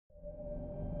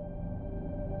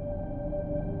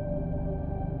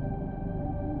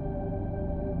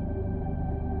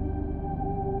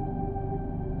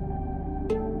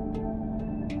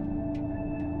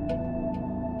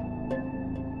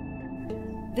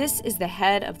This is the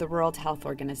head of the World Health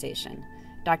Organization,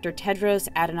 Dr. Tedros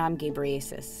Adhanom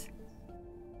Ghebreyesus.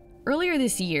 Earlier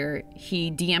this year, he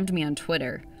DM'd me on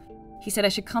Twitter. He said I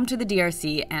should come to the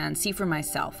DRC and see for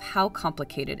myself how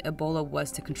complicated Ebola was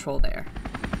to control there.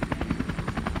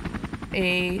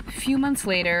 A few months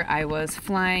later, I was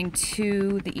flying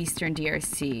to the eastern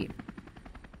DRC.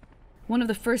 One of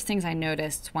the first things I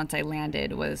noticed once I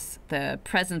landed was the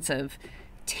presence of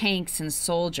tanks and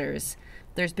soldiers.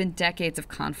 There's been decades of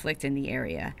conflict in the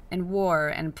area, and war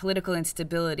and political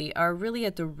instability are really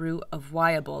at the root of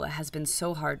why Ebola has been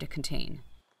so hard to contain.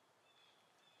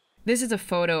 This is a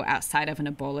photo outside of an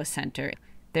Ebola center.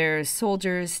 There's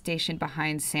soldiers stationed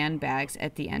behind sandbags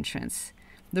at the entrance.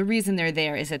 The reason they're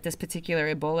there is that this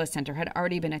particular Ebola center had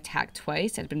already been attacked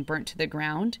twice, had been burnt to the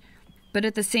ground. But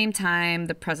at the same time,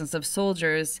 the presence of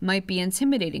soldiers might be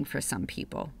intimidating for some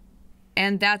people.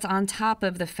 And that's on top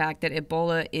of the fact that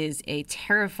Ebola is a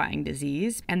terrifying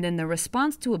disease, and then the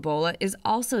response to Ebola is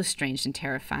also strange and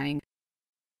terrifying.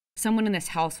 Someone in this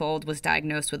household was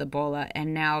diagnosed with Ebola,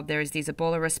 and now there's these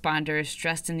Ebola responders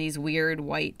dressed in these weird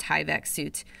white Tyvek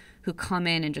suits who come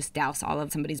in and just douse all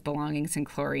of somebody's belongings in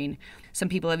chlorine. Some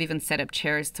people have even set up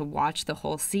chairs to watch the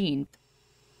whole scene.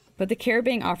 But the care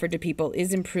being offered to people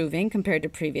is improving compared to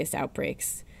previous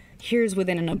outbreaks. Here's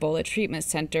within an Ebola treatment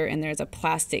center, and there's a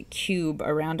plastic cube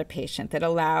around a patient that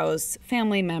allows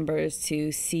family members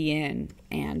to see in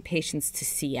and patients to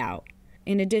see out.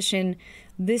 In addition,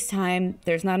 this time,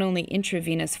 there's not only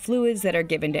intravenous fluids that are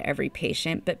given to every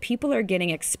patient, but people are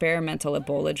getting experimental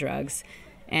Ebola drugs.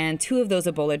 And 2 of those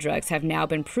Ebola drugs have now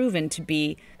been proven to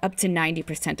be up to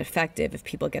 90% effective if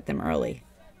people get them early.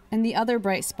 And the other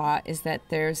bright spot is that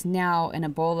there's now an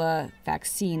Ebola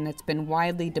vaccine that's been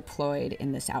widely deployed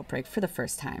in this outbreak for the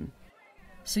first time.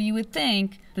 So you would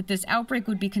think that this outbreak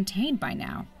would be contained by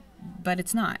now, but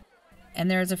it's not. And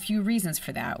there's a few reasons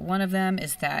for that. One of them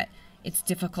is that it's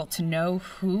difficult to know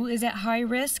who is at high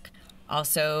risk.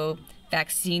 Also,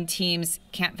 vaccine teams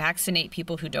can't vaccinate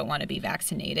people who don't want to be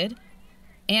vaccinated.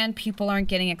 And people aren't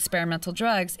getting experimental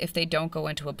drugs if they don't go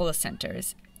into Ebola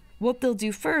centers. What they'll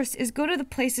do first is go to the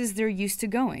places they're used to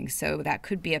going. So that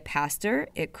could be a pastor,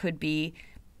 it could be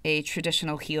a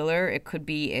traditional healer, it could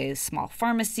be a small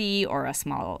pharmacy or a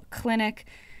small clinic.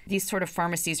 These sort of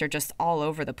pharmacies are just all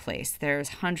over the place. There's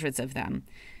hundreds of them.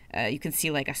 You can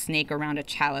see like a snake around a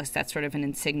chalice, that's sort of an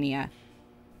insignia.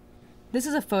 This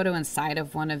is a photo inside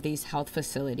of one of these health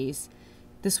facilities.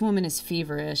 This woman is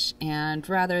feverish, and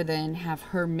rather than have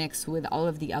her mix with all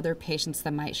of the other patients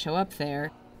that might show up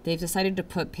there, they've decided to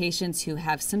put patients who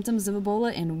have symptoms of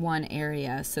Ebola in one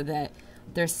area so that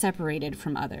they're separated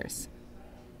from others.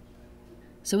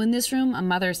 So in this room, a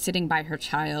mother is sitting by her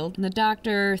child, and the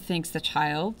doctor thinks the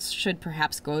child should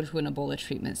perhaps go to an Ebola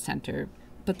treatment center.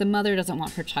 But the mother doesn't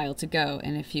want her child to go,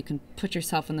 and if you can put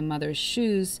yourself in the mother's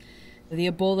shoes, the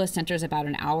Ebola center is about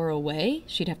an hour away.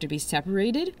 She'd have to be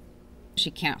separated. She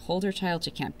can't hold her child,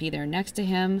 she can't be there next to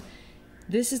him.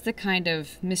 This is the kind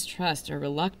of mistrust or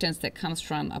reluctance that comes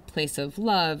from a place of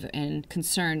love and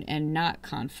concern and not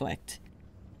conflict.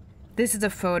 This is a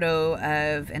photo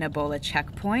of an Ebola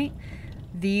checkpoint.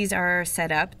 These are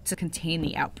set up to contain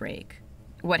the outbreak.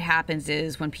 What happens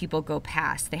is when people go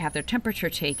past, they have their temperature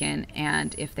taken,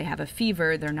 and if they have a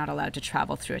fever, they're not allowed to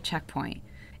travel through a checkpoint.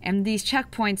 And these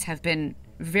checkpoints have been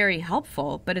very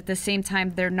helpful, but at the same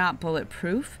time, they're not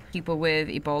bulletproof. People with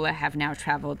Ebola have now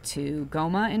traveled to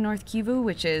Goma in North Kivu,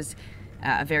 which is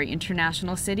a very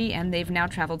international city, and they've now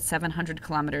traveled 700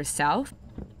 kilometers south.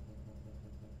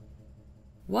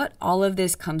 What all of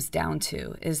this comes down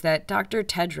to is that Dr.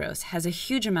 Tedros has a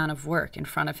huge amount of work in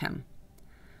front of him.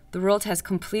 The world has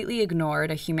completely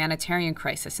ignored a humanitarian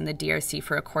crisis in the DRC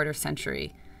for a quarter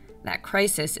century. That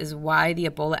crisis is why the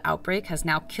Ebola outbreak has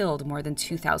now killed more than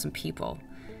 2,000 people.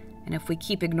 And if we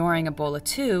keep ignoring Ebola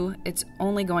too, it's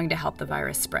only going to help the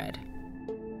virus spread.